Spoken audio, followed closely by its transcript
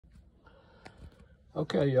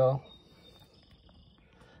Okay, y'all.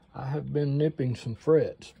 I have been nipping some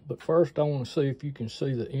frets, but first I want to see if you can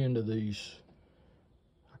see the end of these.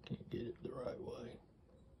 I can't get it the right way.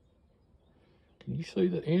 Can you see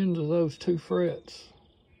the ends of those two frets?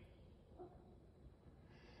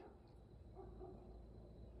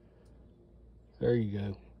 There you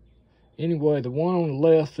go. Anyway, the one on the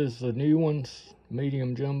left is the new ones,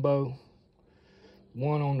 medium jumbo.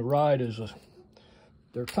 One on the right is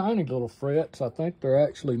they're tiny little frets. I think they're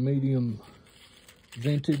actually medium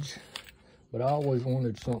vintage, but I always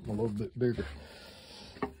wanted something a little bit bigger.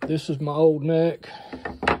 This is my old neck.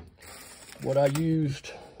 What I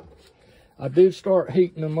used, I did start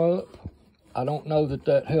heating them up. I don't know that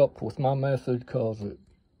that helped with my method because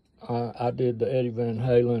I did the Eddie Van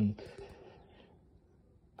Halen.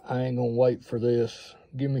 I ain't gonna wait for this.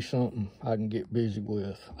 Give me something I can get busy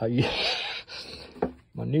with.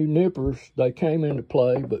 My new nippers, they came into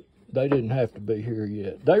play, but they didn't have to be here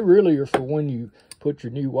yet. They really are for when you put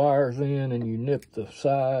your new wires in and you nip the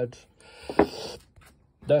sides.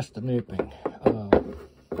 That's the nipping.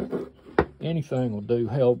 Anything will do,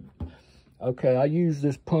 help. Okay, I use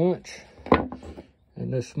this punch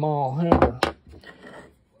and this small hammer.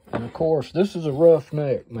 And of course, this is a rough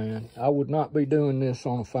neck, man. I would not be doing this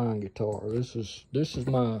on a fine guitar. This is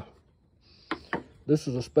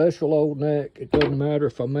a special old neck. It doesn't matter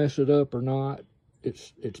if I mess it up or not.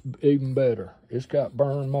 It's even better. It's got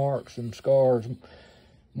burn marks and scars,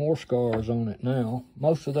 more scars on it now.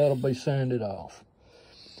 Most of that'll be sanded off.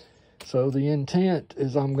 So the intent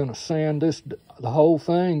is I'm gonna sand the whole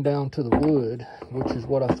thing down to the wood, which is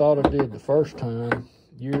what I thought I did the first time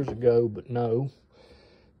years ago, but no.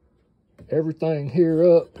 Everything here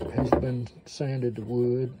up has been sanded to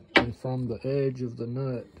wood, and from the edge of the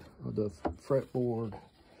nut of the fretboard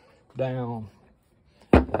down,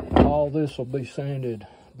 all this will be sanded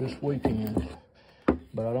this weekend,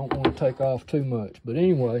 but I don't want to take off too much. But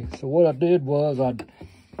anyway, so what I did was I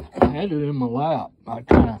had it in my lap. I'd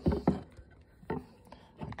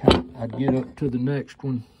get up to the next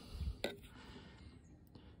one,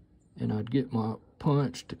 and I'd get my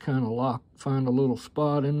punch to kind of find a little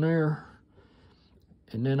spot in there,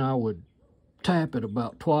 and then I would tap it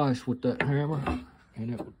about twice with that hammer,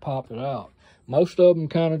 and it would pop it out. Most of them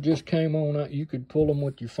kind of just came on out. You could pull them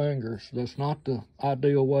with your fingers. That's not the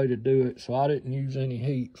ideal way to do it, so I didn't use any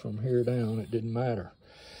heat from here down. It didn't matter.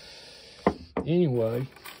 Anyway,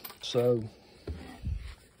 so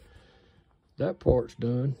that part's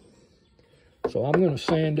done. So I'm going to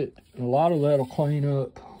sand it, and a lot of that'll clean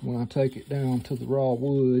up when I take it down to the raw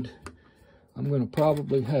wood. I'm going to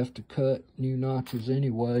probably have to cut new notches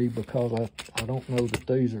anyway, because I don't know that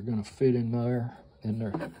these are going to fit in there, and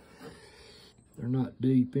they're not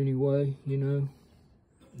deep anyway, you know.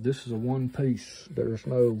 This is a one piece. There's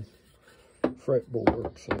no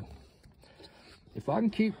fretboard, so if I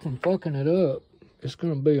can keep from fucking it up, it's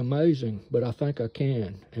going to be amazing, but I think I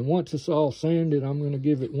can. And once it's all sanded, I'm going to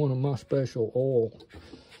give it one of my special oil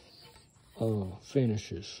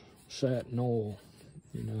finishes. Satin oil,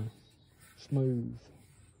 you know, smooth.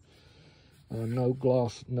 No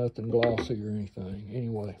gloss, nothing glossy or anything.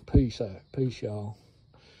 Anyway, peace out. Peace, y'all.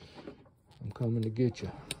 I'm coming to get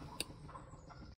you.